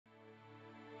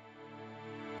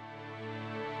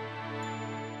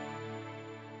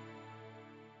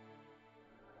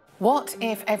What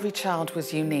if every child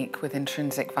was unique with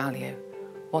intrinsic value?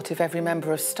 What if every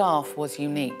member of staff was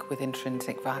unique with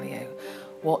intrinsic value?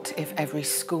 What if every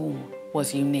school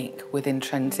was unique with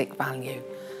intrinsic value?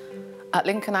 At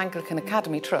Lincoln Anglican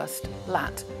Academy Trust,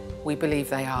 LAAT, we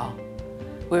believe they are.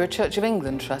 We're a Church of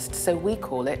England trust, so we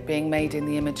call it being made in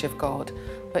the image of God,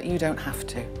 but you don't have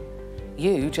to.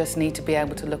 You just need to be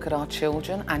able to look at our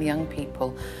children and young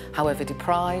people, however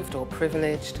deprived or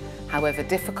privileged, however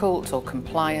difficult or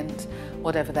compliant,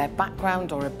 whatever their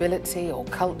background or ability or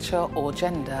culture or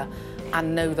gender,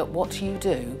 and know that what you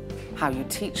do, how you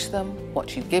teach them,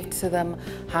 what you give to them,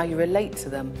 how you relate to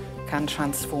them, can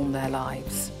transform their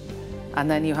lives. And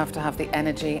then you have to have the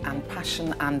energy and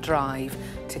passion and drive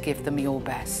to give them your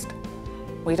best.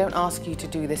 We don't ask you to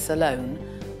do this alone.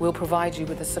 We'll provide you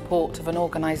with the support of an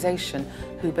organisation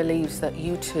who believes that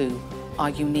you too are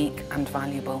unique and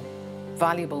valuable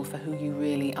for who you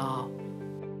really are.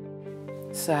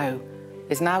 So,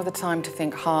 is now the time to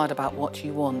think hard about what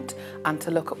you want and to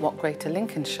look at what Greater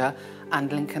Lincolnshire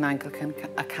and Lincoln Anglican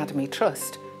Academy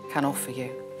Trust can offer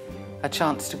you. A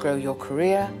chance to grow your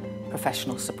career,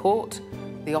 professional support,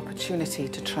 the opportunity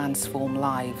to transform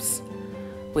lives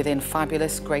within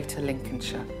fabulous Greater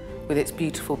Lincolnshire, with its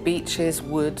beautiful beaches,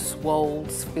 woods,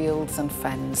 wolds, fields and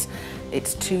fens,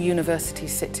 its two-university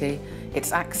city,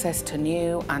 its access to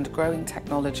new and growing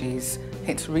technologies,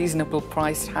 its reasonable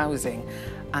priced housing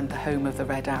and the home of the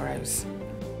Red Arrows.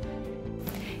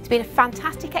 It's been a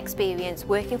fantastic experience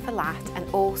working for LAAT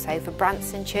and also for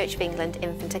Branson Church of England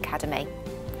Infant Academy.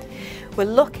 We're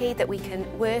lucky that we can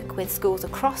work with schools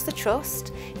across the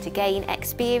Trust to gain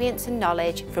experience and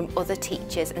knowledge from other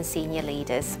teachers and senior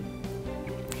leaders.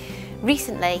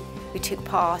 Recently, we took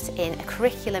part in a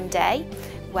curriculum day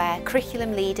where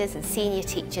curriculum leaders and senior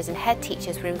teachers and head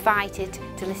teachers were invited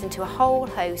to listen to a whole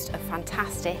host of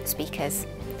fantastic speakers.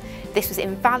 This was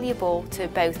invaluable to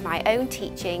both my own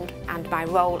teaching and my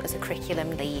role as a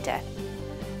curriculum leader.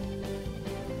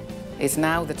 It's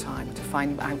now the time to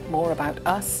find out more about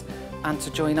us and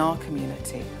to join our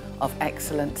community of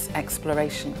excellence,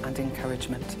 exploration and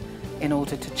encouragement in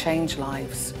order to change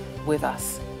lives with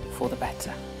us for the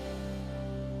better.